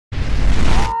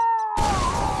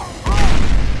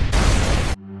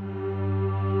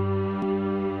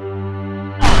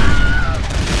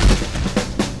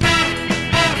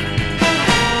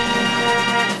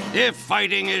If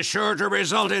fighting is sure to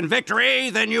result in victory,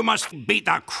 then you must beat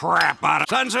the crap out of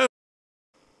Sun Tzu.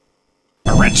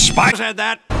 A red spy said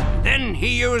that. Then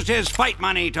he used his fight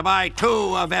money to buy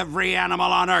 2 of every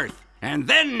animal on Earth. And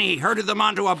then he herded them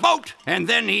onto a boat, and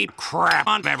then he crap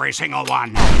on every single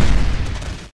one.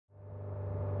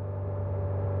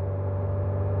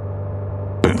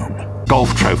 Boom.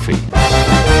 Golf trophy.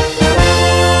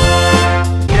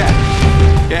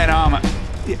 Yeah, no,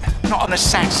 not an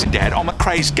assassin, Dad. I'm a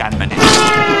crazed gunman.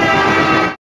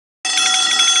 Intruder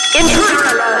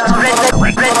alert!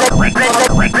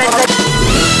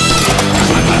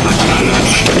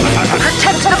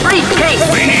 Protect the briefcase!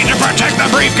 We need to protect the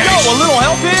briefcase! Yo, a little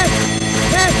help here?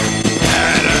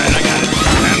 Alright, I got it.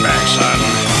 Stand back, son.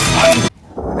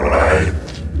 Right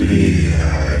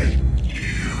behind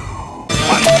you.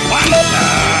 One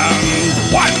down.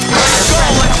 One.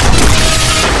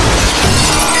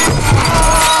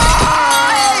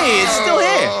 Hey, it's still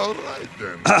here. All right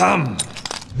then.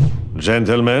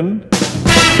 Gentlemen,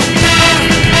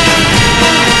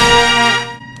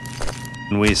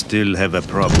 we still have a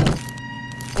problem.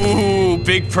 Ooh,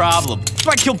 big problem.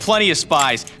 I killed plenty of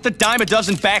spies. The dime a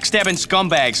dozen backstabbing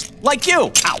scumbags. Like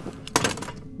you. Ow.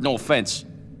 No offense.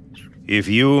 If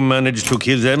you managed to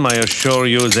kill them, I assure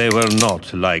you they were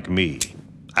not like me.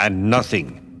 And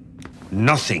nothing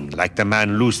like the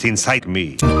man loosed inside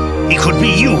me. It could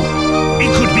be you.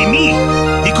 It could be me.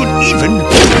 It could even...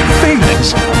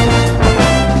 Feelings!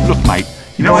 Look, mate,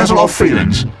 you know there's a lot of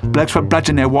feelings. Blokes were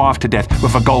bludgeoning their wife to death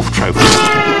with a golf trophy.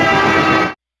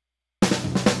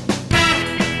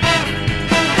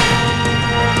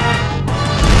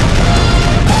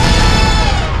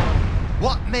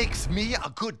 What makes me a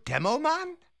good demo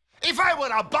man? If I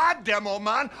were a bad demo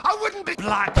man, I wouldn't be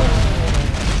black.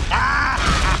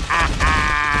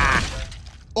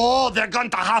 Oh, they're going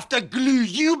to have to glue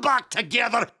you back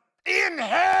together in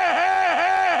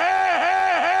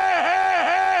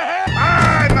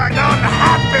I'm an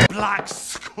unhappy black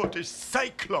Scottish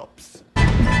Cyclops.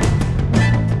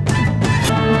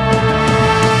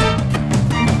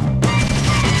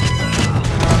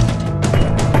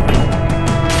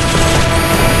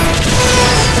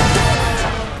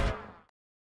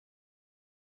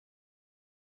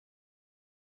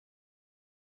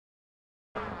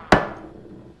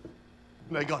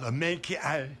 I gotta make it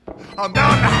out. I'm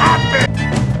not happy!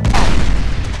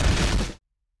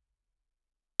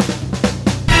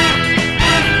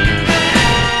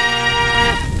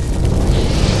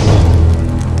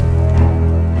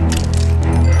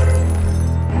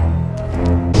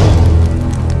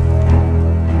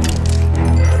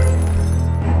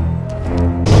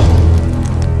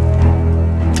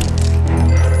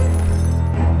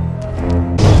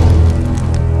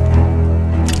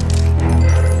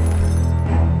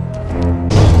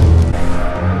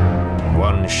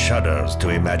 Shudders to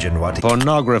imagine what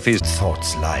pornography's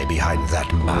thoughts lie behind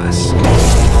that mask.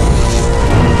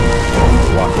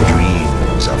 What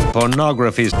dreams of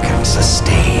pornography can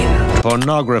sustain.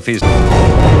 Pornography's...